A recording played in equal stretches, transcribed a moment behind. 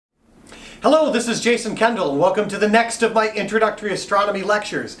Hello, this is Jason Kendall, and welcome to the next of my introductory astronomy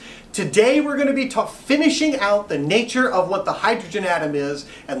lectures. Today we're going to be finishing out the nature of what the hydrogen atom is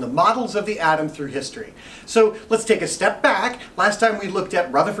and the models of the atom through history. So let's take a step back. Last time we looked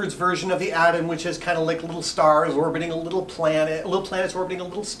at Rutherford's version of the atom, which is kind of like little stars orbiting a little planet, little planets orbiting a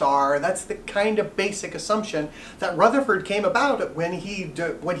little star. That's the kind of basic assumption that Rutherford came about when he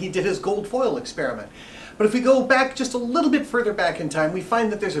did his gold foil experiment. But if we go back just a little bit further back in time, we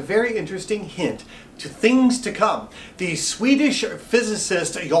find that there's a very interesting hint to things to come. The Swedish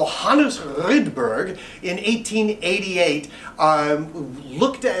physicist Johannes Rydberg in 1888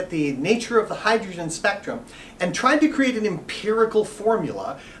 looked at the nature of the hydrogen spectrum and tried to create an empirical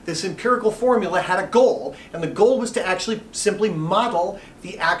formula. This empirical formula had a goal, and the goal was to actually simply model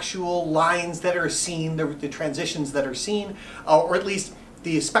the actual lines that are seen, the transitions that are seen, or at least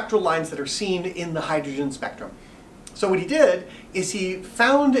the spectral lines that are seen in the hydrogen spectrum. So what he did is he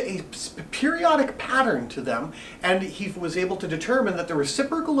found a periodic pattern to them, and he was able to determine that the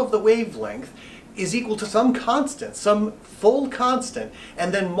reciprocal of the wavelength is equal to some constant, some full constant,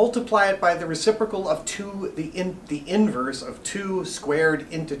 and then multiply it by the reciprocal of the inverse of two squared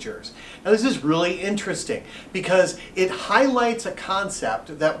integers. Now this is really interesting because it highlights a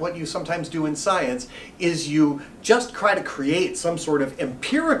concept that what you sometimes do in science is you just try to create some sort of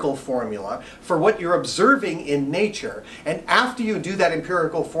empirical formula for what you're observing in nature, and after you do that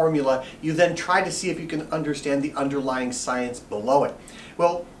empirical formula, you then try to see if you can understand the underlying science below it.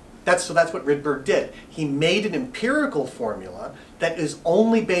 Well, that's what Rydberg did. He made an empirical formula that is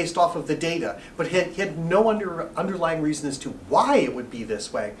only based off of the data, but he had no underlying reason as to why it would be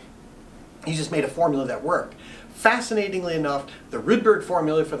this way. He just made a formula that worked. Fascinatingly enough, the Rydberg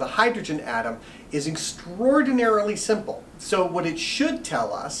formula for the hydrogen atom is extraordinarily simple. So what it should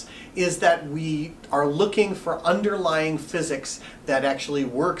tell us is that we are looking for underlying physics that actually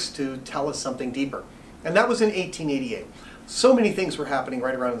works to tell us something deeper. And that was in 1888. So many things were happening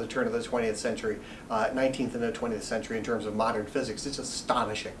right around the turn of the 20th century, 19th and the 20th century in terms of modern physics. It's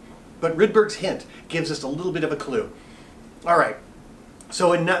astonishing. But Rydberg's hint gives us a little bit of a clue. All right, so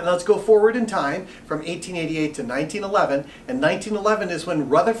let's go forward in time from 1888 to 1911. And 1911 is when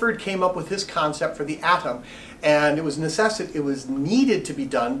Rutherford came up with his concept for the atom. And it was needed to be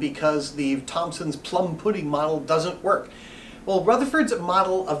done because the Thomson's plum pudding model doesn't work. Well, Rutherford's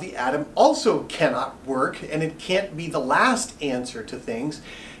model of the atom also cannot work, and it can't be the last answer to things,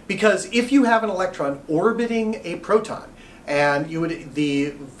 because if you have an electron orbiting a proton, and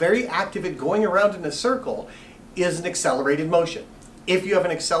the very act of it going around in a circle is an accelerated motion. If you have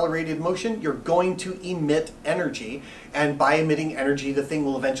an accelerated motion, you're going to emit energy, and by emitting energy, the thing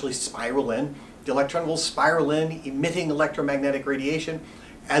will eventually spiral in. The electron will spiral in, emitting electromagnetic radiation.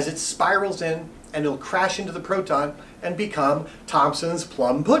 As it spirals in, and it'll crash into the proton and become Thomson's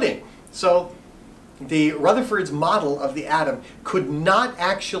plum pudding. So the Rutherford's model of the atom could not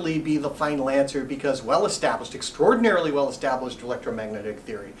actually be the final answer because well-established, extraordinarily well-established electromagnetic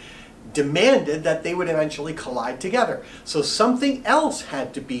theory demanded that they would eventually collide together. So something else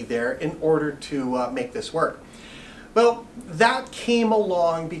had to be there in order to make this work. Well, that came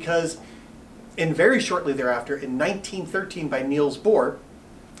along because very shortly thereafter, in 1913 by Niels Bohr.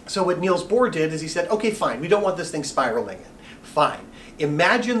 So what Niels Bohr did is he said, okay, fine, we don't want this thing spiraling in. Fine.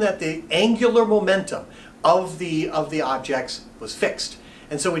 Imagine that the angular momentum of the objects was fixed.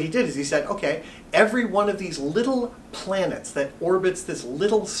 And so what he did is he said, okay, every one of these little planets that orbits this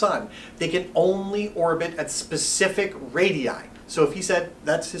little sun, they can only orbit at specific radii. So if he said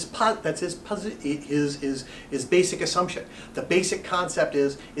that's his basic assumption. The basic concept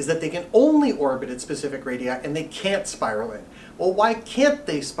is that they can only orbit at specific radii and they can't spiral in. Well, why can't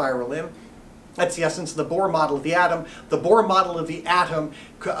they spiral in? That's the essence of the Bohr model of the atom. The Bohr model of the atom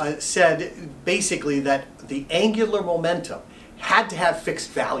said basically that the angular momentum had to have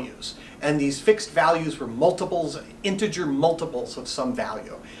fixed values. And these fixed values were multiples, integer multiples of some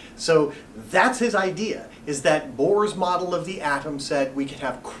value. So that's his idea, is that Bohr's model of the atom said we can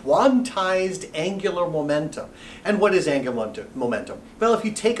have quantized angular momentum. And what is angular momentum? Well, if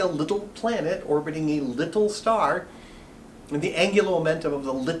you take a little planet orbiting a little star, and the angular momentum of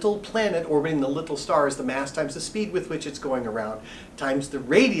the little planet orbiting the little star is the mass times the speed with which it's going around, times the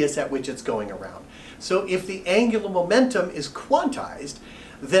radius at which it's going around. So if the angular momentum is quantized,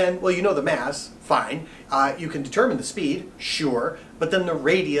 then, well, you know the mass, fine. You can determine the speed, sure, but then the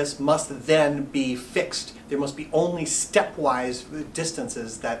radius must then be fixed. There must be only stepwise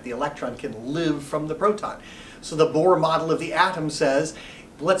distances that the electron can live from the proton. So the Bohr model of the atom says,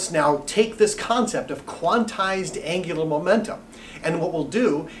 let's now take this concept of quantized angular momentum, and what we'll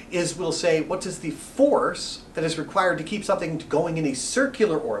do is we'll say, what is the force that is required to keep something going in a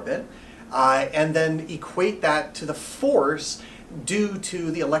circular orbit and then equate that to the force due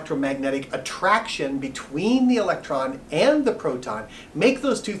to the electromagnetic attraction between the electron and the proton, make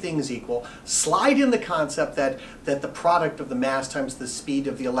those two things equal, slide in the concept that the product of the mass times the speed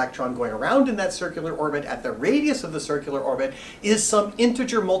of the electron going around in that circular orbit at the radius of the circular orbit is some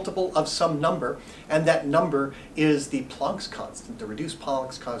integer multiple of some number, and that number is the Planck's constant, the reduced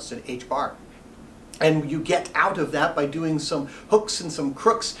Planck's constant h bar. And you get out of that by doing some hooks and some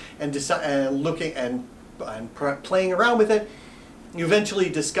crooks and looking and playing around with it. You eventually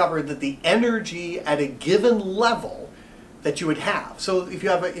discover that the energy at a given level that you would have. So if you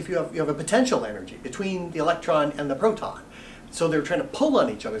have a potential energy between the electron and the proton, so they're trying to pull on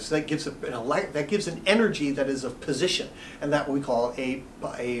each other. So that gives an energy that is of position, and that we call a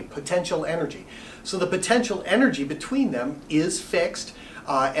potential energy. So the potential energy between them is fixed.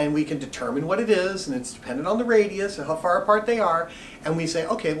 And we can determine what it is, and it's dependent on the radius and how far apart they are, and we say,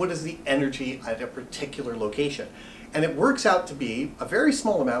 okay, what is the energy at a particular location? And it works out to be a very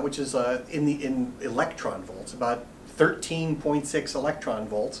small amount, which is in electron volts, about 13.6 electron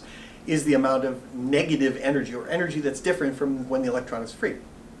volts is the amount of negative energy, or energy that's different from when the electron is free.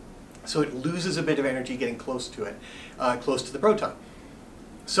 So it loses a bit of energy getting close to it, close to the proton.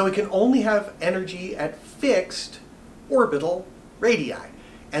 So it can only have energy at fixed orbital radii.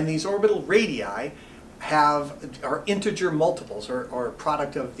 And these orbital radii are integer multiples, or a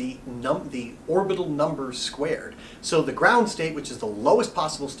product of the orbital number squared. So the ground state, which is the lowest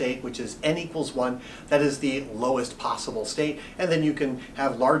possible state, which is n equals 1, that is the lowest possible state. And then you can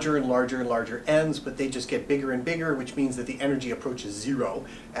have larger and larger and larger n's, but they just get bigger and bigger, which means that the energy approaches 0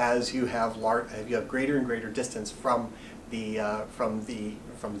 as you have greater and greater distance from the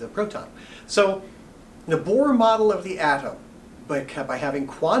proton. So the Bohr model of the atom, by having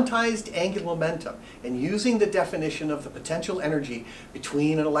quantized angular momentum and using the definition of the potential energy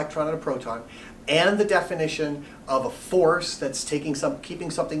between an electron and a proton, and the definition of a force that's keeping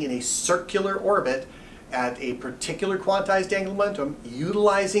something in a circular orbit at a particular quantized angular momentum,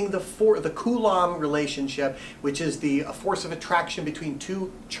 utilizing the Coulomb relationship, which is the force of attraction between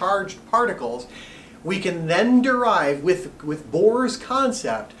two charged particles, we can then derive with Bohr's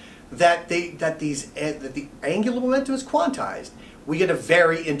concept that the angular momentum is quantized. We get a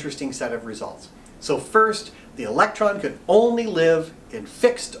very interesting set of results. So first, the electron could only live in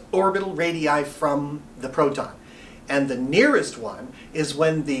fixed orbital radii from the proton. And the nearest one is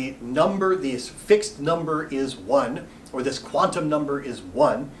when this fixed number is 1, or this quantum number is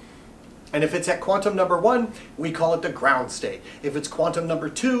 1. And if it's at quantum number 1, we call it the ground state. If it's quantum number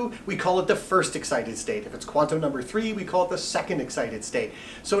 2, we call it the first excited state. If it's quantum number 3, we call it the second excited state.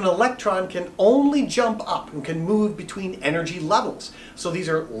 So an electron can only jump up and can move between energy levels. So these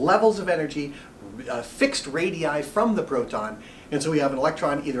are levels of energy, fixed radii from the proton. And so we have an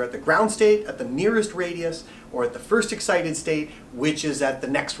electron either at the ground state, at the nearest radius, or at the first excited state, which is at the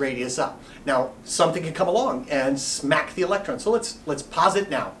next radius up. Now, something can come along and smack the electron. So let's posit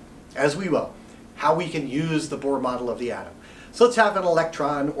now, as we will, how we can use the Bohr model of the atom. So let's have an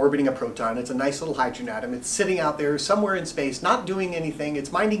electron orbiting a proton. It's a nice little hydrogen atom. It's sitting out there somewhere in space, not doing anything.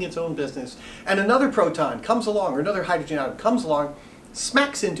 It's minding its own business. And another proton comes along, or another hydrogen atom comes along,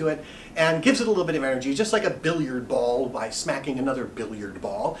 smacks into it, and gives it a little bit of energy, just like a billiard ball by smacking another billiard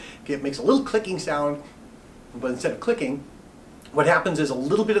ball. It makes a little clicking sound, but instead of clicking, what happens is a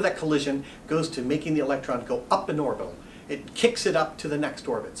little bit of that collision goes to making the electron go up in orbital. It kicks it up to the next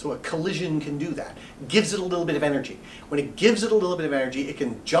orbit. So a collision can do that. Gives it a little bit of energy. When it gives it a little bit of energy, it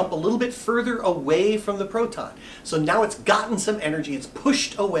can jump a little bit further away from the proton. So now it's gotten some energy. It's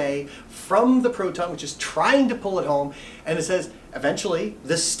pushed away from the proton, which is trying to pull it home. And it says, eventually,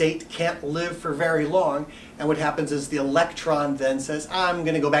 this state can't live for very long. And what happens is the electron then says, I'm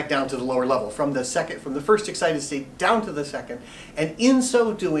going to go back down to the lower level, from the first excited state down to the second. And in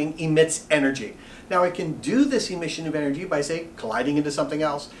so doing, emits energy. Now it can do this emission of energy by, say, colliding into something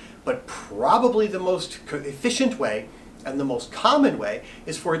else, but probably the most efficient way and the most common way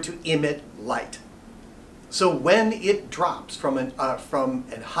is for it to emit light. So when it drops from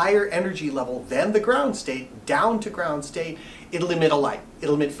a higher energy level than the ground state down to ground state, it'll emit a light.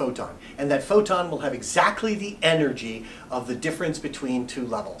 It'll emit photon. And that photon will have exactly the energy of the difference between two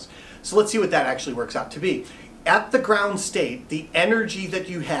levels. So let's see what that actually works out to be. At the ground state, the energy that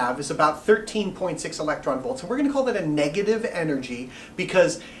you have is about 13.6 electron volts. And we're going to call that a negative energy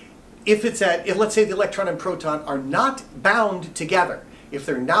because if let's say the electron and proton are not bound together, If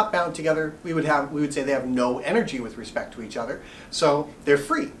they're not bound together, we would say they have no energy with respect to each other. So they're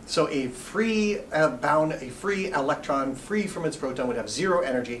free. So a free electron free from its proton would have zero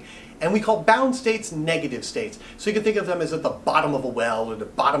energy. And we call bound states negative states. So you can think of them as at the bottom of a well or the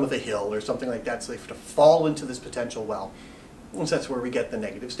bottom of a hill or something like that. So they have to fall into this potential well. And so that's where we get the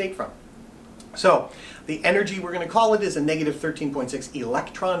negative state from. So the energy we're going to call it is a negative 13.6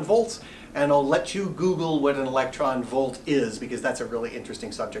 electron volts. And I'll let you Google what an electron volt is, because that's a really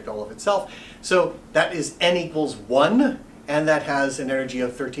interesting subject all of itself. So that is n equals 1. And that has an energy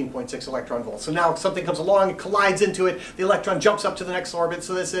of 13.6 electron volts. So now if something comes along, it collides into it, the electron jumps up to the next orbit,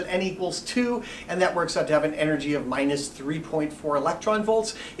 so that's at n equals 2, and that works out to have an energy of minus 3.4 electron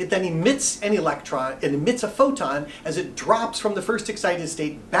volts. It then emits an electron, it emits a photon as it drops from the first excited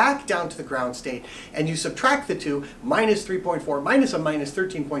state back down to the ground state, and you subtract the two, minus 3.4 minus a minus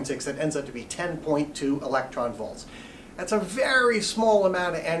 13.6, that ends up to be 10.2 electron volts. That's a very small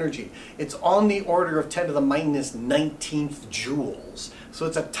amount of energy. It's on the order of 10 to the minus 19th joules. So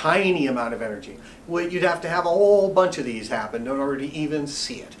it's a tiny amount of energy. Well, you'd have to have a whole bunch of these happen in order to even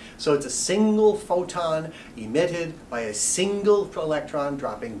see it. So it's a single photon emitted by a single electron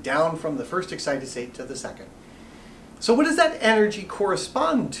dropping down from the first excited state to the second. So what does that energy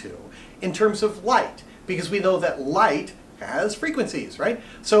correspond to in terms of light? Because we know that light has frequencies, right?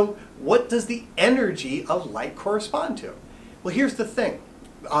 So what does the energy of light correspond to? Well, here's the thing.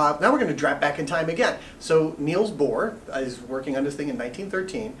 Now we're going to drop back in time again. So Niels Bohr is working on this thing in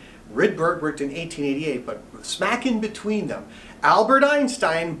 1913. Rydberg worked in 1888, but smack in between them, Albert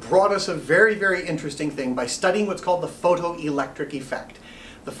Einstein brought us a very, very interesting thing by studying what's called the photoelectric effect.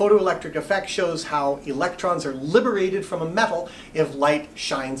 The photoelectric effect shows how electrons are liberated from a metal if light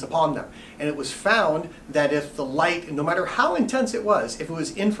shines upon them. And it was found that if the light, no matter how intense it was, if it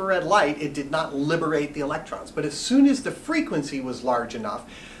was infrared light, it did not liberate the electrons. But as soon as the frequency was large enough,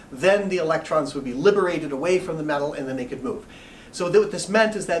 then the electrons would be liberated away from the metal and then they could move. So what this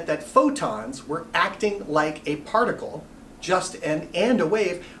meant is that photons were acting like a particle, and a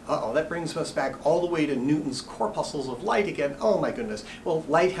wave. Uh-oh, that brings us back all the way to Newton's corpuscles of light again. Oh my goodness. Well,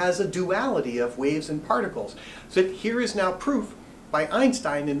 light has a duality of waves and particles. So here is now proof by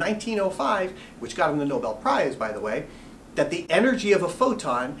Einstein in 1905, which got him the Nobel Prize, by the way, that the energy of a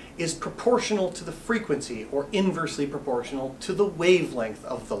photon is proportional to the frequency, or inversely proportional to the wavelength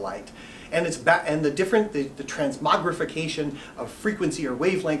of the light. And the transmogrification of frequency or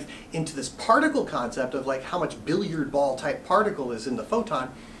wavelength into this particle concept of like how much billiard ball type particle is in the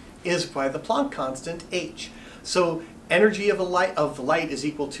photon is by the Planck constant h. So energy of the light is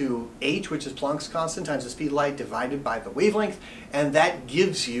equal to h, which is Planck's constant, times the speed of light divided by the wavelength, and that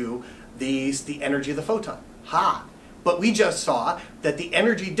gives you the energy of the photon. Ha! But we just saw that the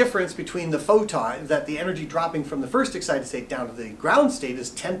energy difference between the photon, that the energy dropping from the first excited state down to the ground state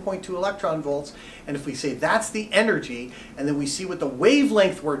is 10.2 electron volts. And if we say that's the energy, and then we see what the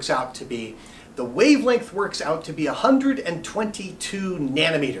wavelength works out to be, the wavelength works out to be 122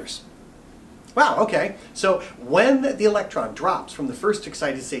 nanometers. Wow, okay. So when the electron drops from the first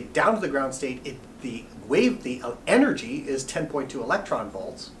excited state down to the ground state, the energy is 10.2 electron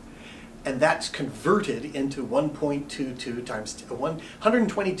volts. And that's converted into 1.22 times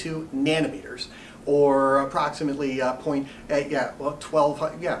 122 nanometers, or approximately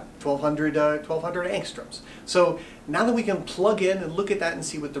 1200 angstroms. So now that we can plug in and look at that and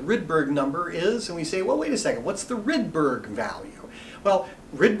see what the Rydberg number is, and we say, well, wait a second, what's the Rydberg value? Well,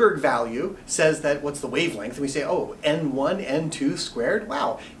 Rydberg value says that what's the wavelength, and we say, oh, n1, n2 squared.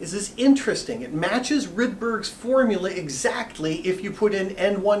 Wow, is this interesting? It matches Rydberg's formula exactly if you put in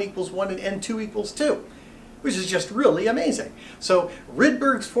n1 equals 1 and n2 equals 2, which is just really amazing. So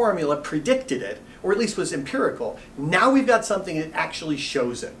Rydberg's formula predicted it, or at least was empirical. Now we've got something that actually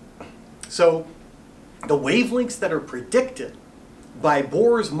shows it. So the wavelengths that are predicted by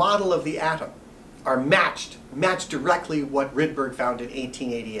Bohr's model of the atom are matched directly what Rydberg found in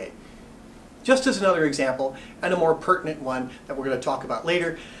 1888. Just as another example, and a more pertinent one that we're going to talk about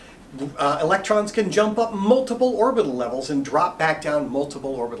later, electrons can jump up multiple orbital levels and drop back down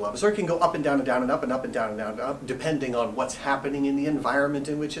multiple orbital levels. Or it can go up and down and down and up and up and down and down and up, depending on what's happening in the environment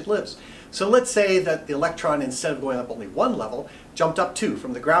in which it lives. So let's say that the electron, instead of going up only one level, jumped up 2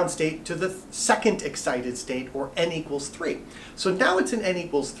 from the ground state to the second excited state, or n equals 3. So now it's in n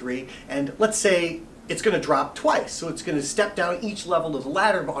equals 3, and let's say it's going to drop twice. So it's going to step down each level of the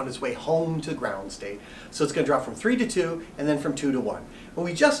ladder on its way home to the ground state. So it's going to drop from 3 to 2, and then from 2 to 1. Well,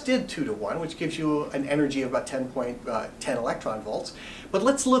 we just did 2 to 1, which gives you an energy of about 10 electron volts. But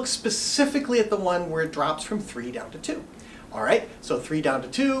let's look specifically at the one where it drops from 3 down to 2. All right, so 3 down to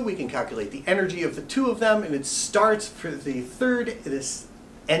 2, we can calculate the energy of the two of them, and it starts for the third, this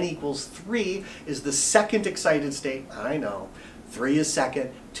n equals 3 is the second excited state. I know, 3 is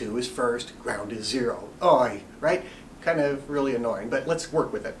second, 2 is first, ground is 0. Oh, right? Kind of really annoying, but let's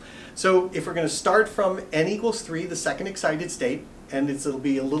work with it. So if we're going to start from n equals 3, the second excited state, and it'll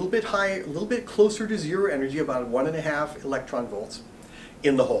be a little bit higher, a little bit closer to 0 energy, about 1.5 electron volts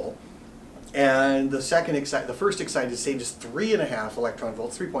in the hole. And the first excited state is 3.5 electron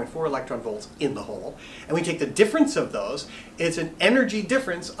volts, 3.4 electron volts in the hole. And we take the difference of those, it's an energy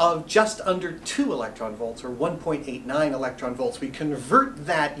difference of just under 2 electron volts, or 1.89 electron volts. We convert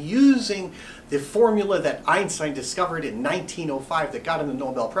that using the formula that Einstein discovered in 1905 that got him the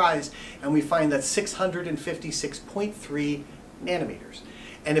Nobel Prize, and we find that 656.3 nanometers.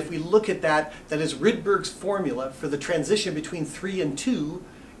 And if we look at that, that is Rydberg's formula for the transition between 3 and 2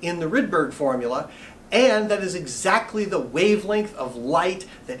 in the Rydberg formula, and that is exactly the wavelength of light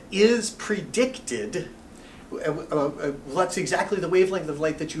that is predicted. That's exactly the wavelength of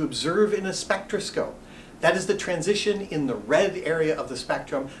light that you observe in a spectroscope. That is the transition in the red area of the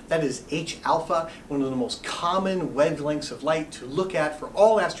spectrum. That is H alpha, one of the most common wavelengths of light to look at for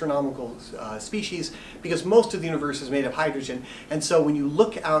all astronomical species, because most of the universe is made of hydrogen. And so when you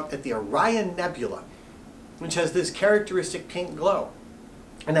look out at the Orion Nebula, which has this characteristic pink glow,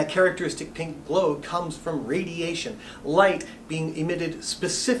 and that characteristic pink glow comes from radiation, light being emitted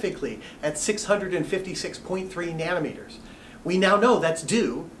specifically at 656.3 nanometers. We now know that's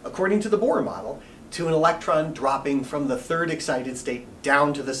due, according to the Bohr model, to an electron dropping from the third excited state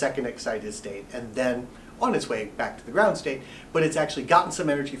down to the second excited state, and then on its way back to the ground state, but it's actually gotten some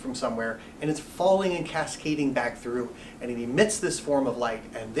energy from somewhere, and it's falling and cascading back through, and it emits this form of light,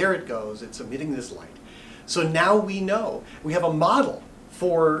 and there it goes, it's emitting this light. So now we know, we have a model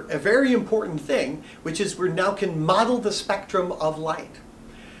for a very important thing, which is we now can model the spectrum of light.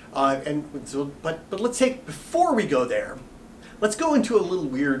 But let's take, before we go there, let's go into a little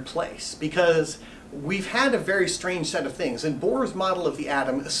weird place, because we've had a very strange set of things, and Bohr's model of the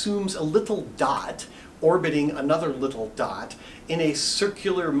atom assumes a little dot orbiting another little dot in a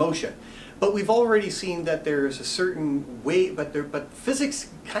circular motion. But we've already seen that there's a certain way, but physics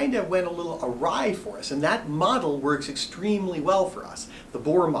kind of went a little awry for us, and that model works extremely well for us, the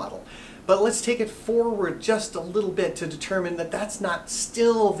Bohr model. But let's take it forward just a little bit to determine that that's not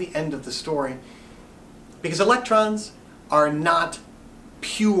still the end of the story, because electrons are not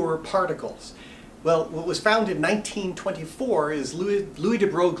pure particles. Well, what was found in 1924 is Louis de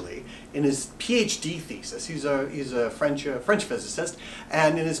Broglie, in his PhD thesis. He's a French physicist,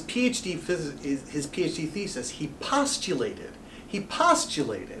 and in his PhD thesis, he postulated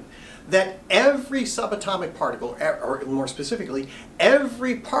that every subatomic particle, or more specifically,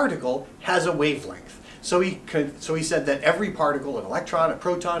 every particle has a wavelength. So he said that every particle, an electron, a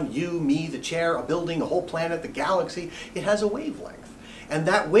proton, you, me, the chair, a building, a whole planet, the galaxy, it has a wavelength. And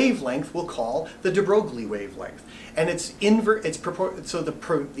that wavelength we'll call the DeBroglie wavelength. And we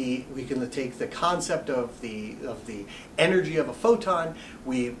can take the concept of the energy of a photon,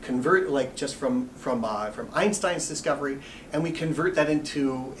 we convert, like just from Einstein's discovery, and we convert that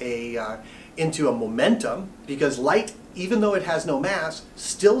into a momentum, because light, even though it has no mass,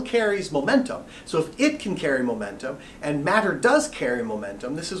 still carries momentum. So if it can carry momentum, and matter does carry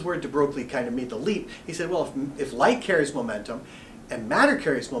momentum, this is where de Broglie kind of made the leap. He said, well, if light carries momentum, and matter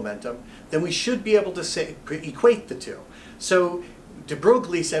carries momentum, then we should be able to equate the two. So de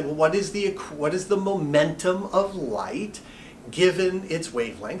Broglie said, well, what is the momentum of light given its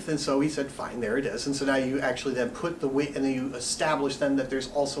wavelength? And so he said, fine, there it is. And so now you actually then put the weight, and then you establish then that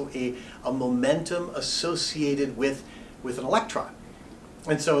there's also a momentum associated with an electron.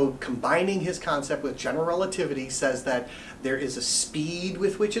 And so combining his concept with general relativity says that there is a speed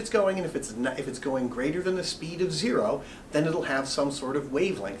with which it's going, and if it's going greater than the speed of 0, then it'll have some sort of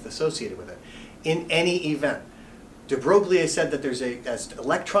wavelength associated with it. In any event, de Broglie said that as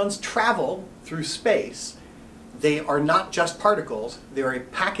electrons travel through space, they are not just particles, they're a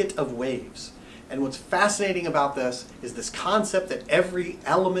packet of waves. And what's fascinating about this is this concept that every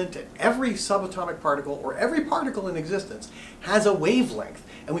element and every subatomic particle, or every particle in existence, has a wavelength,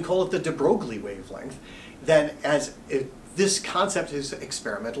 and we call it the de Broglie wavelength. This concept is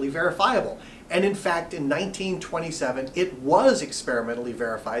experimentally verifiable. And in fact, in 1927, it was experimentally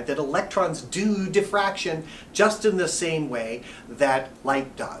verified that electrons do diffraction just in the same way that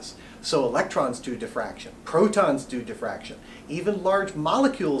light does. So electrons do diffraction, protons do diffraction, even large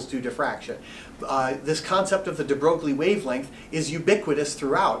molecules do diffraction. This concept of the DeBroglie wavelength is ubiquitous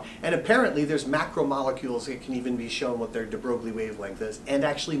throughout, and apparently there's macromolecules that can even be shown what their DeBroglie wavelength is and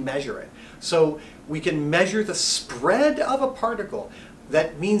actually measure it. So we can measure the spread of a particle.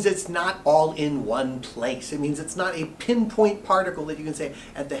 That means it's not all in one place. It means it's not a pinpoint particle that you can say,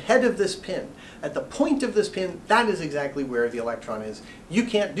 at the head of this pin, at the point of this pin, that is exactly where the electron is. You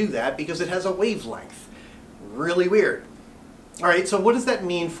can't do that because it has a wavelength. Really weird. All right, so what does that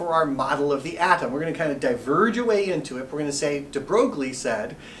mean for our model of the atom? We're going to kind of diverge away into it. We're going to say, DeBroglie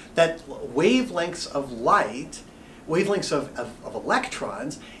said that wavelengths of light, wavelengths of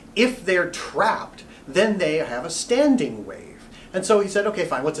electrons, if they're trapped, then they have a standing wave. And so he said, okay,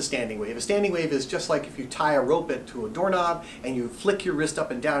 fine, what's a standing wave? A standing wave is just like if you tie a rope to a doorknob and you flick your wrist up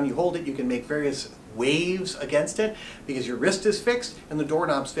and down, you hold it, you can make various waves against it because your wrist is fixed and the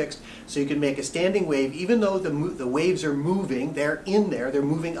doorknob's fixed. So you can make a standing wave even though the waves are moving, they're in there, they're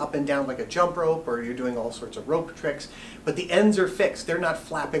moving up and down like a jump rope, or you're doing all sorts of rope tricks, but the ends are fixed. They're not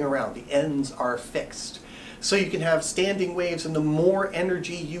flapping around. The ends are fixed. So you can have standing waves, and the more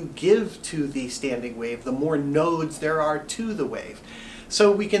energy you give to the standing wave, the more nodes there are to the wave.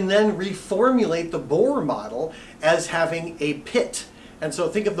 So we can then reformulate the Bohr model as having a pit. And so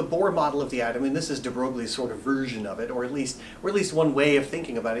think of the Bohr model of the atom, and this is DeBroglie's sort of version of it, or at least one way of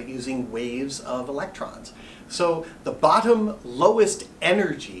thinking about it, using waves of electrons. So the bottom lowest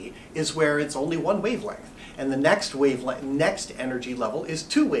energy is where it's only one wavelength. And the next energy level is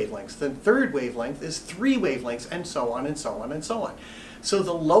 2 wavelengths. The third wavelength is 3 wavelengths, and so on and so on and so on. So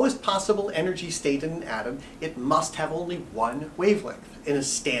the lowest possible energy state in an atom, it must have only 1 wavelength in a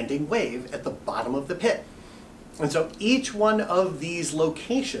standing wave at the bottom of the pit. And so each one of these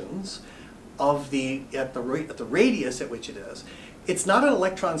locations of at the radius at which it is, it's not an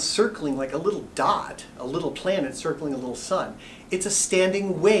electron circling like a little dot, a little planet circling a little sun. It's a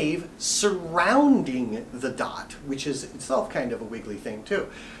standing wave surrounding the dot, which is itself kind of a wiggly thing too.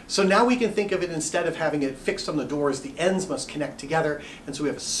 So now we can think of it, instead of having it fixed on the doors, the ends must connect together, and so we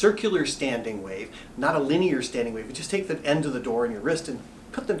have a circular standing wave, not a linear standing wave. You just take the end of the door and your wrist and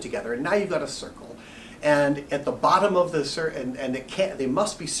put them together, and now you've got a circle. And at the bottom of the they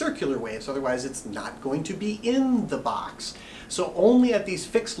must be circular waves, otherwise it's not going to be in the box. So only at these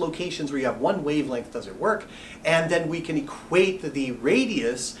fixed locations where you have 1 wavelength does it work, and then we can equate the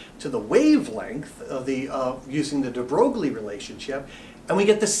radius to the wavelength of using the DeBroglie relationship, and we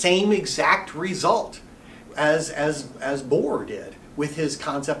get the same exact result as Bohr did with his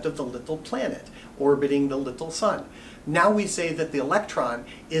concept of the little planet orbiting the little sun. Now we say that the electron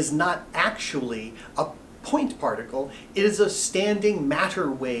is not actually a point particle, it is a standing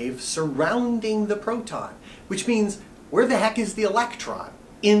matter wave surrounding the proton, which means, where the heck is the electron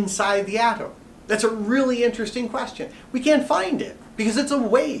inside the atom? That's a really interesting question. We can't find it because it's a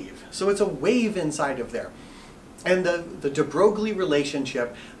wave. So it's a wave inside of there. And the DeBroglie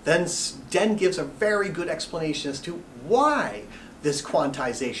relationship then gives a very good explanation as to why this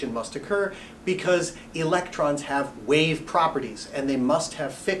quantization must occur, because electrons have wave properties, and they must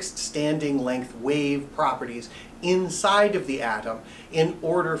have fixed standing length wave properties inside of the atom in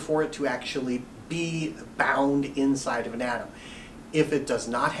order for it to actually be bound inside of an atom. If it does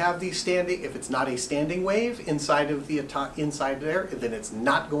not have these if it's not a standing wave inside of inside there, then it's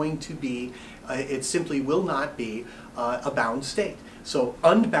not going to be, it simply will not be a bound state. So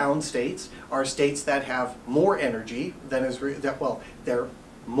unbound states are states that have more energy than they're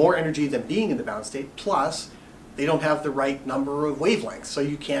more energy than being in the bound state, plus they don't have the right number of wavelengths. So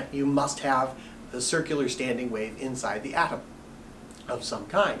you must have a circular standing wave inside the atom of some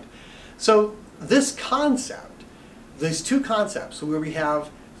kind. So this concept, these 2 concepts, where we have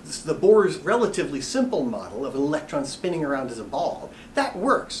the Bohr's relatively simple model of an electron spinning around as a ball, that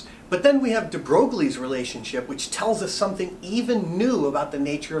works. But then we have DeBroglie's relationship, which tells us something even new about the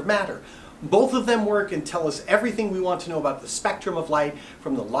nature of matter. Both of them work and tell us everything we want to know about the spectrum of light,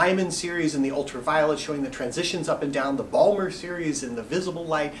 from the Lyman series in the ultraviolet showing the transitions up and down, the Balmer series in the visible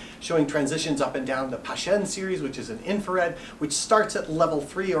light showing transitions up and down, the Paschen series, which is an infrared, which starts at level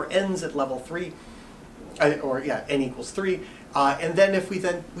 3 or ends at level 3, n equals 3. And then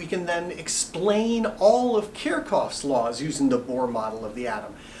we can then explain all of Kirchhoff's laws using the Bohr model of the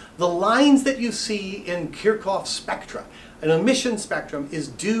atom. The lines that you see in Kirchhoff's spectra, an emission spectrum, is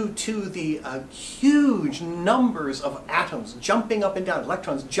due to the huge numbers of atoms jumping up and down,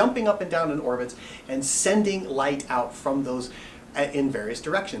 electrons jumping up and down in orbits and sending light out from those in various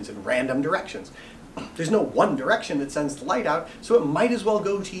directions, in random directions. there's no one direction that sends the light out, so it might as well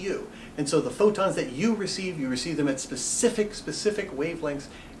go to you. And so the photons that you receive them at specific wavelengths,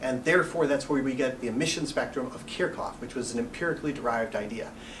 and therefore that's where we get the emission spectrum of Kirchhoff, which was an empirically derived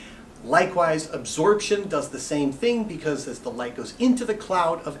idea. Likewise, absorption does the same thing, because as the light goes into the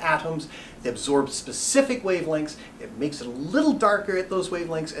cloud of atoms, they absorb specific wavelengths. It makes it a little darker at those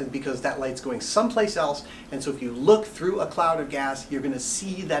wavelengths, and because that light's going someplace else. And so if you look through a cloud of gas, you're going to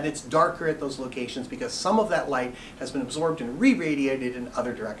see that it's darker at those locations because some of that light has been absorbed and re-radiated in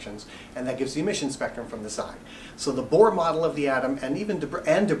other directions, and that gives the emission spectrum from the side. So the Bohr model of the atom, and even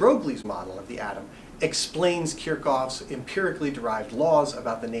DeBroglie's model of the atom, explains Kirchhoff's empirically derived laws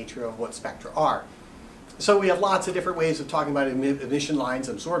about the nature of what spectra are. So we have lots of different ways of talking about emission lines,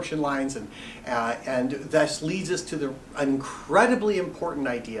 absorption lines, and this leads us to the incredibly important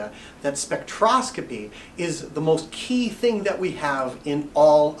idea that spectroscopy is the most key thing that we have in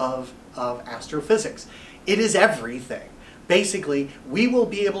all of astrophysics. It is everything. Basically, we will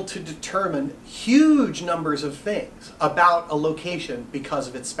be able to determine huge numbers of things about a location because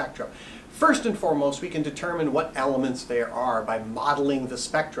of its spectrum. First and foremost, we can determine what elements there are by modeling the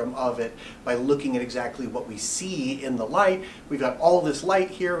spectrum of it, by looking at exactly what we see in the light. We've got all this light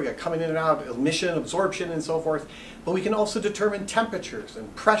here, we've got coming in and out, emission, absorption, and so forth. But we can also determine temperatures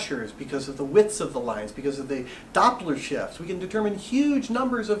and pressures because of the widths of the lines, because of the Doppler shifts. We can determine huge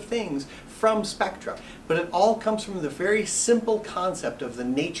numbers of things from spectra. But it all comes from the very simple concept of the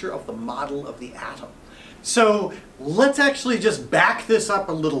nature of the model of the atom. So let's actually just back this up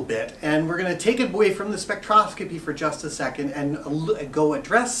a little bit, and we're going to take it away from the spectroscopy for just a second and go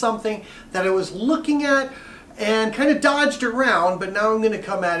address something that I was looking at and kind of dodged around, but now I'm going to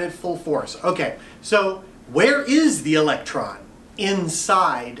come at it full force. Okay, so where is the electron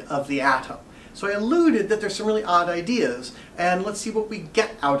inside of the atom? So I alluded that there's some really odd ideas, and let's see what we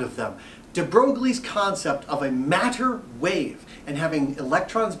get out of them. DeBroglie's concept of a matter wave and having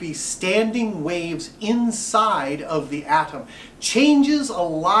electrons be standing waves inside of the atom changes a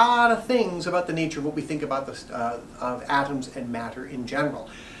lot of things about the nature of what we think about of atoms and matter in general.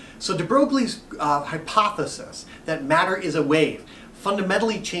 So DeBroglie's hypothesis that matter is a wave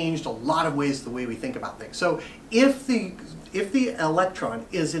fundamentally changed a lot of ways the way we think about things. So if the electron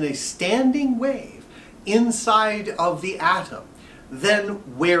is in a standing wave inside of the atom, then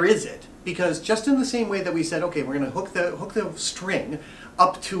where is it? Because just in the same way that we said, okay, we're going to hook the string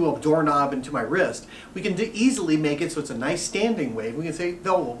up to a doorknob and to my wrist, we can easily make it so it's a nice standing wave. We can say,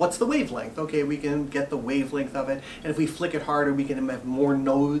 oh, well, what's the wavelength? Okay, we can get the wavelength of it, and if we flick it harder, we can have more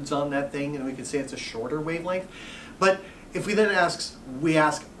nodes on that thing, and we can say it's a shorter wavelength. But if we then ask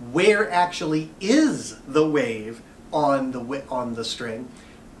where actually is the wave on the string,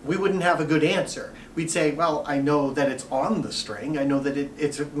 we wouldn't have a good answer. We'd say, well, I know that it's on the string. I know that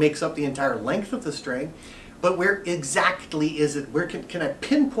it makes up the entire length of the string. But where exactly is it? Where can I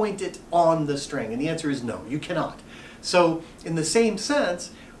pinpoint it on the string? And the answer is no, you cannot. So in the same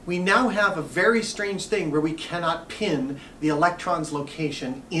sense, we now have a very strange thing where we cannot pin the electron's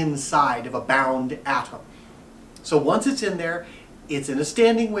location inside of a bound atom. So once it's in there, it's in a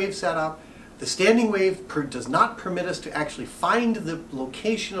standing wave setup. The standing wave does not permit us to actually find the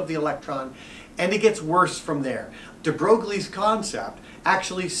location of the electron, and it gets worse from there. DeBroglie's concept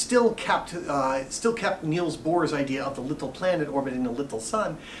actually still kept Niels Bohr's idea of the little planet orbiting the little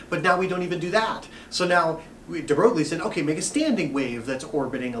sun, but now we don't even do that. So now DeBroglie said, okay, make a standing wave that's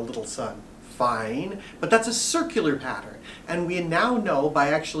orbiting a little sun. Fine, but that's a circular pattern. And we now know by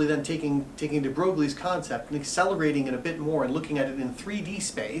actually then taking DeBroglie's concept and accelerating it a bit more and looking at it in 3D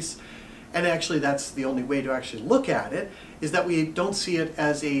space, and actually that's the only way to actually look at it, is that we don't see it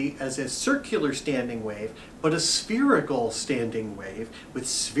as a circular standing wave, but a spherical standing wave with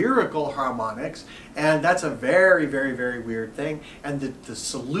spherical harmonics, and that's a very, very, very weird thing. And the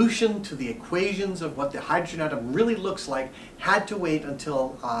solution to the equations of what the hydrogen atom really looks like had to wait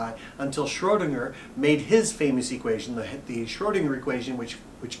until Schrodinger made his famous equation, the Schrodinger equation, which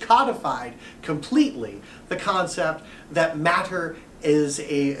codified completely the concept that matter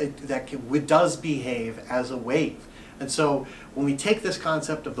does behave as a wave. And so when we take this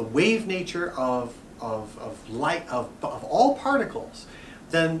concept of the wave nature of light, of all particles,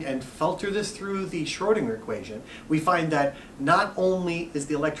 and filter this through the Schrodinger equation, we find that not only is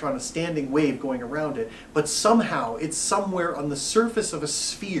the electron a standing wave going around it, but somehow it's somewhere on the surface of a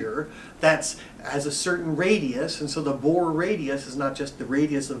sphere that has a certain radius, and so the Bohr radius is not just the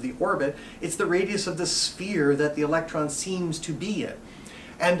radius of the orbit, it's the radius of the sphere that the electron seems to be in.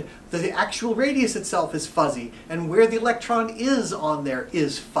 And the actual radius itself is fuzzy, and where the electron is on there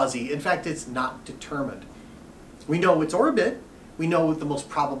is fuzzy. In fact, it's not determined. We know its orbit. we know the most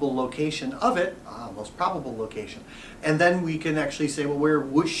probable location of it, most probable location. And then we can actually say, well,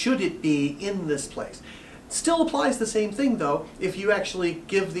 where should it be in this place? Still applies the same thing though. If you actually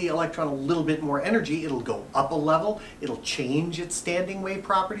give the electron a little bit more energy, it'll go up a level, it'll change its standing wave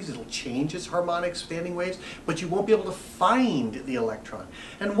properties, it'll change its harmonic standing waves, but you won't be able to find the electron.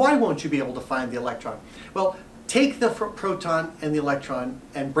 And why won't you be able to find the electron? Well, take the proton and the electron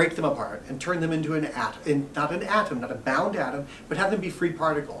and break them apart and turn them into an atom, not an atom, not a bound atom, but have them be free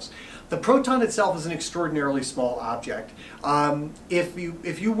particles. The proton itself is an extraordinarily small object. If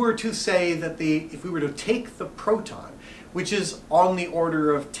you were to say that if we were to take the proton, which is on the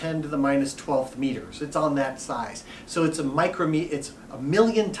order of 10 to the minus 12th meters, it's on that size. So it's it's a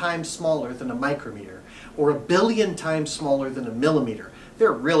million times smaller than a micrometer, or a billion times smaller than a millimeter.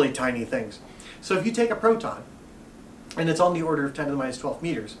 They're really tiny things. So if you take a proton, and it's on the order of 10 to the minus 12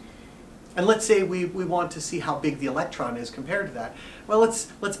 meters, and let's say we want to see how big the electron is compared to that. Well,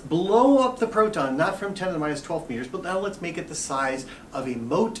 let's blow up the proton, not from 10 to the minus 12 meters, but now let's make it the size of a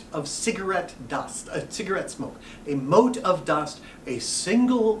mote of cigarette dust, cigarette smoke. A mote of dust, a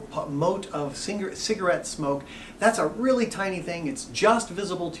single mote of cigarette smoke. That's a really tiny thing. It's just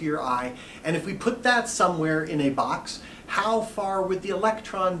visible to your eye. And if we put that somewhere in a box, how far would the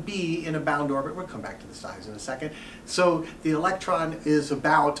electron be in a bound orbit? We'll come back to the size in a second. So the electron is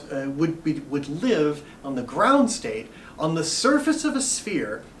about, would live on the ground state on the surface of a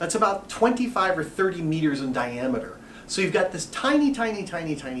sphere that's about 25 or 30 meters in diameter. So you've got this tiny, tiny,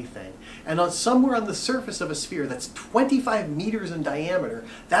 tiny, tiny thing. And somewhere on the surface of a sphere that's 25 meters in diameter,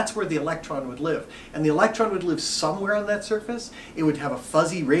 that's where the electron would live. And the electron would live somewhere on that surface. It would have a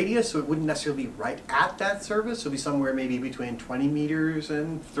fuzzy radius, so it wouldn't necessarily be right at that surface. It'll be somewhere maybe between 20 meters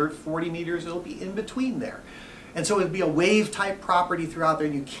and 40 meters. It'll be in between there. And so it would be a wave-type property throughout there,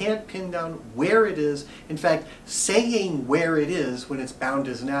 and you can't pin down where it is. In fact, saying where it is when it's bound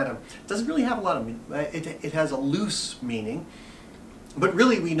as an atom doesn't really have a lot of meaning. It has a loose meaning. But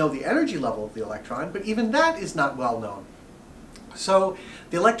really, we know the energy level of the electron, but even that is not well known. So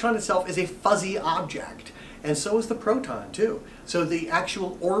the electron itself is a fuzzy object, and so is the proton, too. So the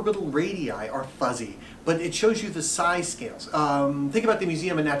actual orbital radii are fuzzy, but it shows you the size scales. Think about the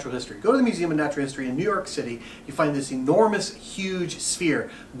Museum of Natural History. Go to the Museum of Natural History in New York City. You find this enormous, huge sphere.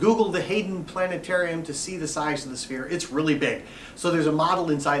 Google the Hayden Planetarium to see the size of the sphere. It's really big. So there's a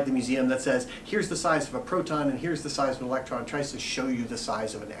model inside the museum that says, here's the size of a proton and here's the size of an electron. It tries to show you the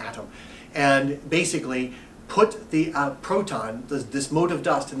size of an atom. And basically, put the proton, this mote of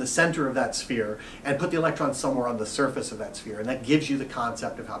dust, in the center of that sphere, and put the electron somewhere on the surface of that sphere, and that gives you the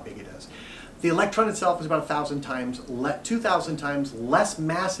concept of how big it is. The electron itself is about 2,000 times less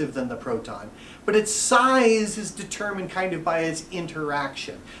massive than the proton, but its size is determined kind of by its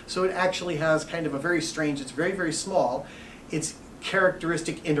interaction. So it actually has kind of a very strange, it's very, very small. Its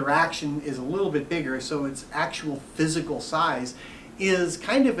characteristic interaction is a little bit bigger, so its actual physical size is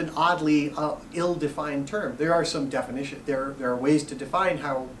kind of an oddly ill-defined term. There are some definitions, there are ways to define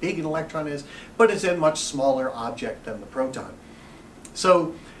how big an electron is, but it's a much smaller object than the proton.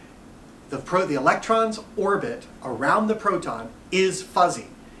 So the electron's orbit around the proton is fuzzy.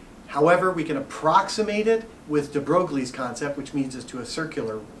 However, we can approximate it with DeBroglie's concept, which means it's to a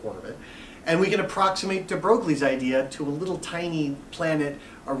circular orbit. And we can approximate DeBroglie's idea to a little tiny planet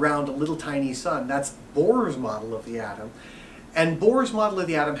around a little tiny sun. That's Bohr's model of the atom. And Bohr's model of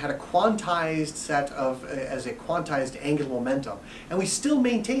the atom had a quantized set of, as a quantized angular momentum. And we still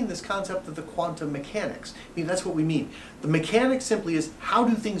maintain this concept of the quantum mechanics. I mean, that's what we mean. The mechanics simply is how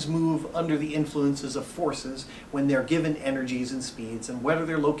do things move under the influences of forces when they're given energies and speeds, and what are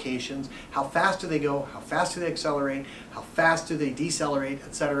their locations, how fast do they go, how fast do they accelerate, how fast do they decelerate,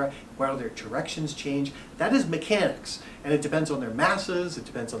 etc. Where their directions change. That is mechanics. And it depends on their masses, it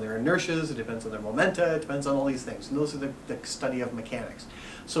depends on their inertias, it depends on their momenta, it depends on all these things. And those are the study of mechanics.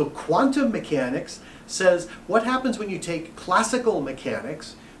 So quantum mechanics says what happens when you take classical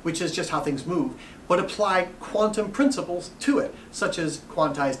mechanics, which is just how things move, but apply quantum principles to it, such as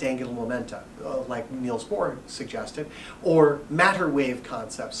quantized angular momenta, like Niels Bohr suggested, or matter wave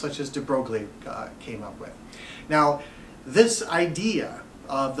concepts, such as DeBroglie came up with. Now, this idea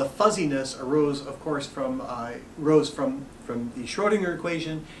of the fuzziness arose, of course, from the Schrodinger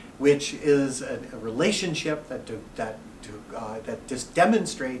equation, which is a relationship that just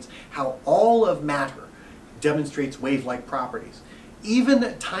demonstrates how all of matter demonstrates wave-like properties.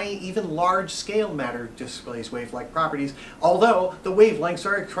 Even large-scale matter displays wave-like properties, although the wavelengths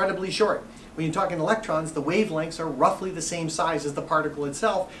are incredibly short. When you're talking electrons, the wavelengths are roughly the same size as the particle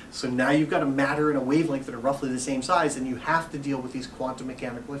itself, so now you've got a matter and a wavelength that are roughly the same size, and you have to deal with these quantum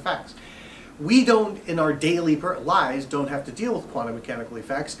mechanical effects. we don't, in our daily lives, don't have to deal with quantum mechanical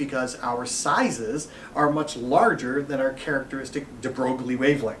effects because our sizes are much larger than our characteristic DeBroglie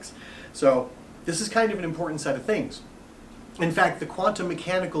wavelengths. So this is kind of an important set of things. In fact, the quantum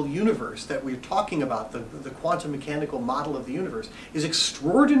mechanical universe that we're talking about, the quantum mechanical model of the universe, is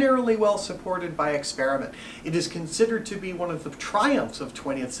extraordinarily well supported by experiment. It is considered to be one of the triumphs of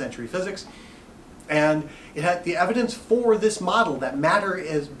 20th century physics. And it had the evidence for this model that matter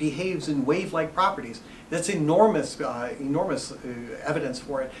behaves in wave-like properties. That's enormous evidence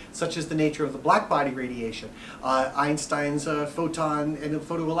for it, such as the nature of the black body radiation. Einstein's photon and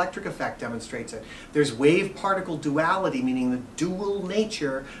photoelectric effect demonstrates it. There's wave-particle duality, meaning the dual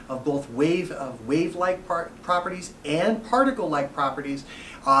nature of both wave-like properties and particle-like properties,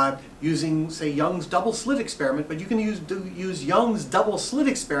 using, say, Young's double slit experiment, but you can use Young's double slit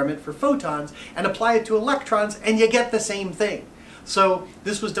experiment for photons and apply it to electrons, and you get the same thing. So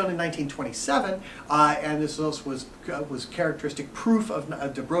this was done in 1927, and this also was characteristic proof of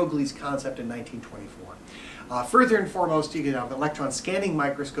DeBroglie's concept in 1924. Further and foremost, you can have electron scanning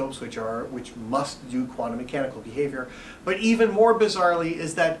microscopes, which must do quantum mechanical behavior. But even more bizarrely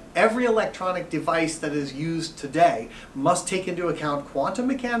is that every electronic device that is used today must take into account quantum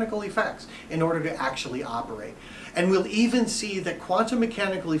mechanical effects in order to actually operate. And we'll even see that quantum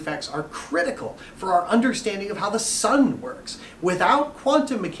mechanical effects are critical for our understanding of how the sun works. Without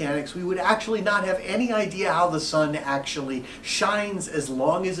quantum mechanics, we would actually not have any idea how the sun actually shines as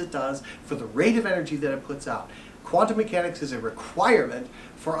long as it does for the rate of energy that it puts out. Quantum mechanics is a requirement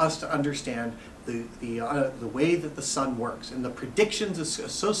for us to understand the way that the sun works, and the predictions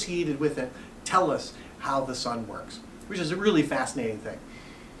associated with it tell us how the sun works, which is a really fascinating thing.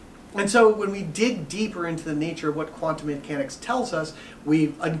 And so when we dig deeper into the nature of what quantum mechanics tells us,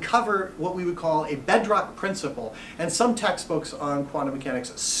 we uncover what we would call a bedrock principle. And some textbooks on quantum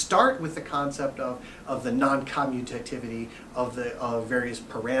mechanics start with the concept of the non-commutativity of various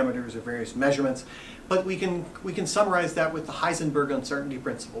parameters or various measurements. But we can summarize that with the Heisenberg uncertainty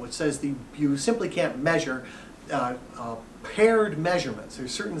principle, which says you simply can't measure paired measurements.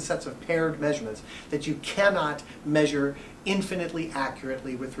 There's certain sets of paired measurements that you cannot measure infinitely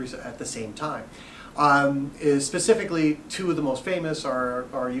accurately at the same time. Specifically, two of the most famous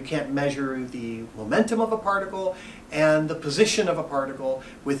are you can't measure the momentum of a particle and the position of a particle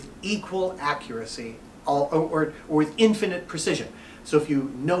with equal accuracy or with infinite precision. So if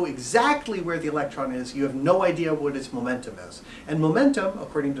you know exactly where the electron is, you have no idea what its momentum is. And momentum,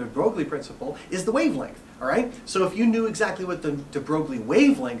 according to the Broglie principle, is the wavelength. All right? So if you knew exactly what the de Broglie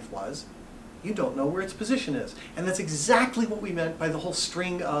wavelength was, you don't know where its position is. And that's exactly what we meant by the whole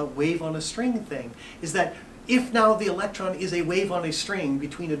string wave on a string thing, is that if now the electron is a wave on a string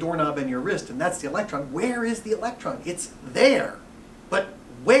between a doorknob and your wrist, and that's the electron, where is the electron? It's there. But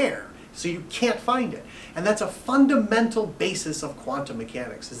where? So you can't find it. And that's a fundamental basis of quantum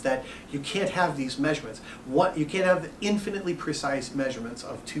mechanics, is that you can't have these measurements. You can't have infinitely precise measurements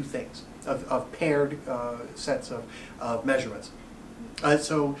of two things, of paired sets of measurements.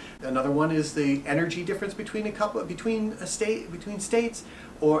 So another one is the energy difference between states,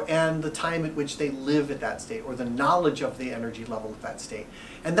 and the time at which they live at that state, or the knowledge of the energy level of that state.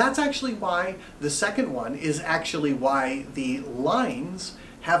 And that's actually why the second one is actually why the lines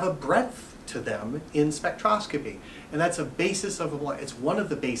have a breadth to them in spectroscopy. And that's a basis of a line. It's one of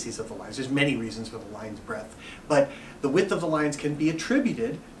the bases of the lines. There's many reasons for the line's breadth. But the width of the lines can be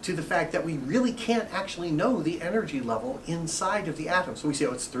attributed to the fact that we really can't actually know the energy level inside of the atom. So we say,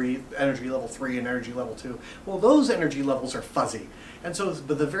 oh, it's energy level 3 and energy level 2. Well, those energy levels are fuzzy. And so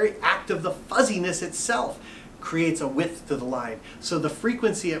the very act of the fuzziness itself creates a width to the line. So the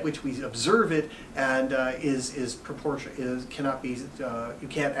frequency at which we observe it and is proportional. Cannot be. You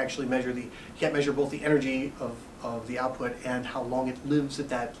can't actually measure you can't measure both the energy of the output and how long it lives at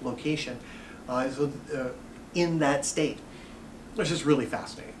that location. In that state, which is really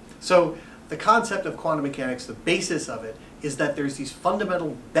fascinating. So the concept of quantum mechanics, the basis of it, is that there's these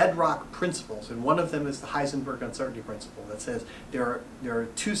fundamental bedrock principles, and one of them is the Heisenberg uncertainty principle that says there are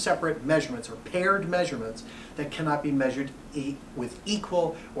two separate measurements, or paired measurements, that cannot be measured with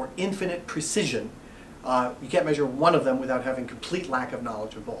equal or infinite precision. You can't measure one of them without having complete lack of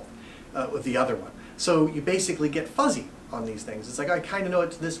knowledge of both, of the other one. So you basically get fuzzy on these things. It's like, I kind of know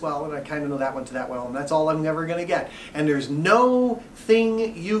it to this well, and I kind of know that one to that well, and that's all I'm ever going to get. And there's no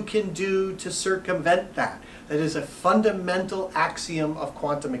thing you can do to circumvent that. That is a fundamental axiom of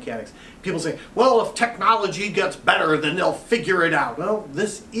quantum mechanics. People say, well, if technology gets better, then they'll figure it out. Well,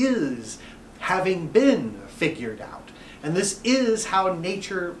 this is having been figured out. And this is how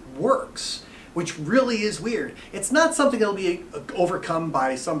nature works. which really is weird. It's not something that'll be overcome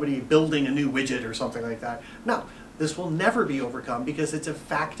by somebody building a new widget or something like that. No, this will never be overcome because it's a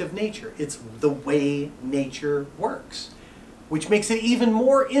fact of nature. It's the way nature works, which makes it even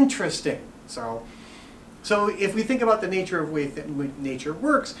more interesting. So if we think about the nature of way nature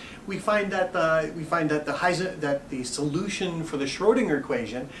works, we find that the solution for the Schrodinger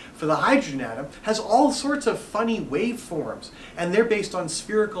equation for the hydrogen atom has all sorts of funny waveforms, and they're based on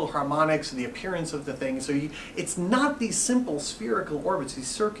spherical harmonics and the appearance of the thing. So it's not these simple spherical orbits, these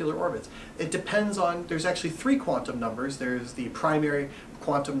circular orbits. It depends on, there's actually 3 quantum numbers. There's the primary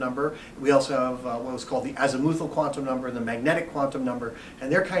quantum number. We also have what was called the azimuthal quantum number and the magnetic quantum number,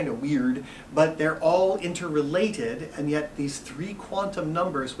 and they're kind of weird, but they're all interrelated, and yet these 3 quantum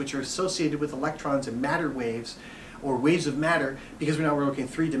numbers, which are associated with electrons and matter waves, or waves of matter, because we're looking in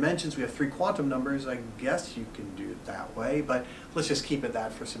 3 dimensions, we have 3 quantum numbers. I guess you can do it that way, but let's just keep it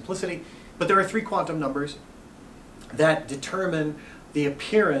that for simplicity. But there are 3 quantum numbers that determine the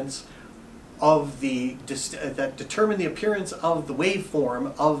appearance of the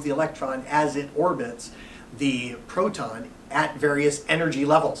waveform of the electron as it orbits the proton at various energy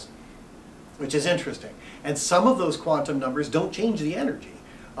levels, which is interesting. And some of those quantum numbers don't change the energy.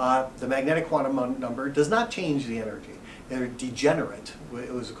 The magnetic quantum number does not change the energy. They're degenerate,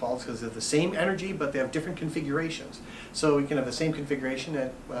 it was called, because they're the same energy, but they have different configurations. So we can have the same configuration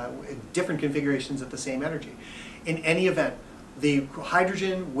at different configurations at the same energy. In any event, the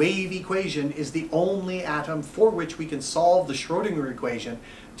hydrogen wave equation is the only atom for which we can solve the Schrodinger equation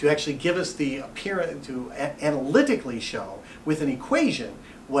to actually give us the appearance, to analytically show with an equation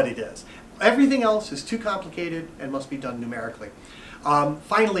what it is. Everything else is too complicated and must be done numerically.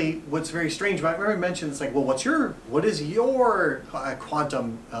 Finally, what's very strange about it, remember I mentioned, it's like, well, what is your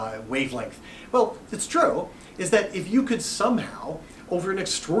quantum wavelength? Well, it's true, is that if you could somehow, over an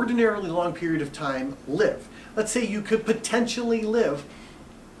extraordinarily long period of time, live, let's say you could potentially live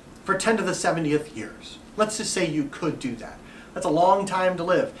for 10 to the 70th years. Let's just say you could do that. That's a long time to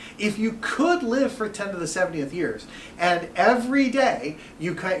live. If you could live for 10 to the 70th years, and every day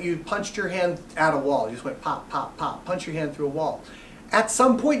you punched your hand at a wall, you just went pop, pop, pop, punch your hand through a wall, at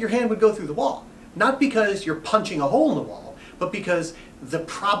some point your hand would go through the wall. Not because you're punching a hole in the wall, but because the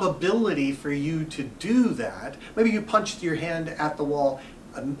probability for you to do that, maybe you punched your hand at the wall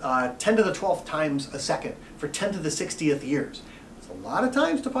 10 to the 12th times a second for 10 to the 60th years. It's a lot of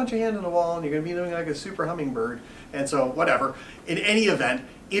times to punch a hand in the wall, and you're going to be doing like a super hummingbird, and so whatever. In any event,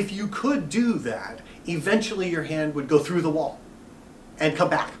 if you could do that, eventually your hand would go through the wall and come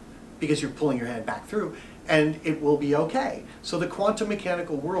back because you're pulling your hand back through, and it will be okay. So the quantum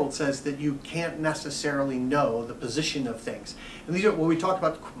mechanical world says that you can't necessarily know the position of things. And these are, when we talk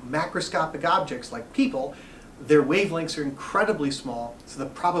about macroscopic objects like people, their wavelengths are incredibly small, so the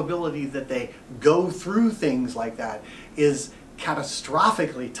probability that they go through things like that is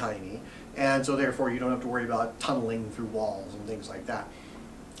catastrophically tiny, and so therefore you don't have to worry about tunneling through walls and things like that.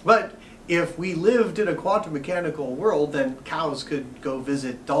 But if we lived in a quantum mechanical world, then cows could go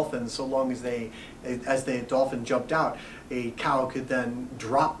visit dolphins so long as as the dolphin jumped out, a cow could then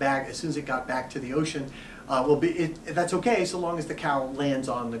drop back as soon as it got back to the ocean. That's okay so long as the cow lands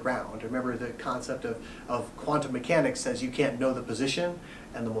on the ground. Remember, the concept of quantum mechanics says you can't know the position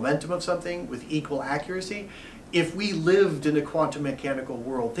and the momentum of something with equal accuracy. If we lived in a quantum mechanical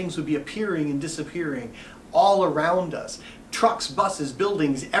world, things would be appearing and disappearing all around us. Trucks, buses,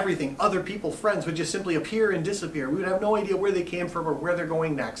 buildings, everything, other people, friends would just simply appear and disappear. We would have no idea where they came from or where they're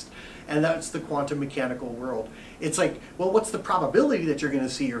going next. And that's the quantum mechanical world. It's like, well, what's the probability that you're going to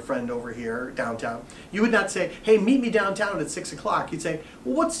see your friend over here downtown? You would not say, hey, meet me downtown at 6 o'clock. You'd say,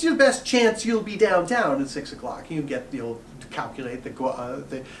 well, what's your best chance you'll be downtown at 6 o'clock? You'll calculate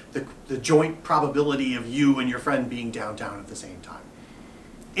the joint probability of you and your friend being downtown at the same time.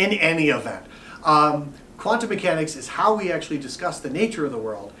 In any event, quantum mechanics is how we actually discuss the nature of the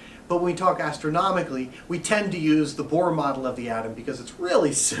world. But when we talk astronomically, we tend to use the Bohr model of the atom because it's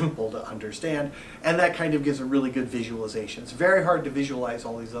really simple to understand, and that kind of gives a really good visualization. It's very hard to visualize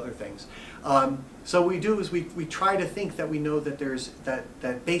all these other things. So what we do is we try to think that we know that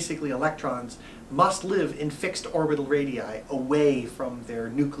that basically electrons must live in fixed orbital radii away from their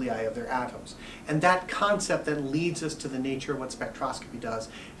nuclei of their atoms. And that concept then leads us to the nature of what spectroscopy does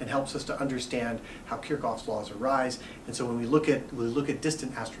and helps us to understand how Kirchhoff's laws arise. And so when we look at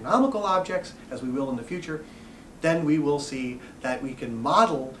distant astronomical objects, as we will in the future, then we will see that we can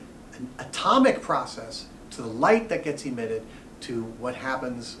model an atomic process to the light that gets emitted to what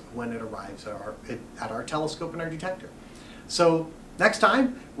happens when it arrives at our telescope and our detector. So next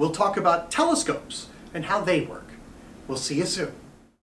time, we'll talk about telescopes and how they work. We'll see you soon.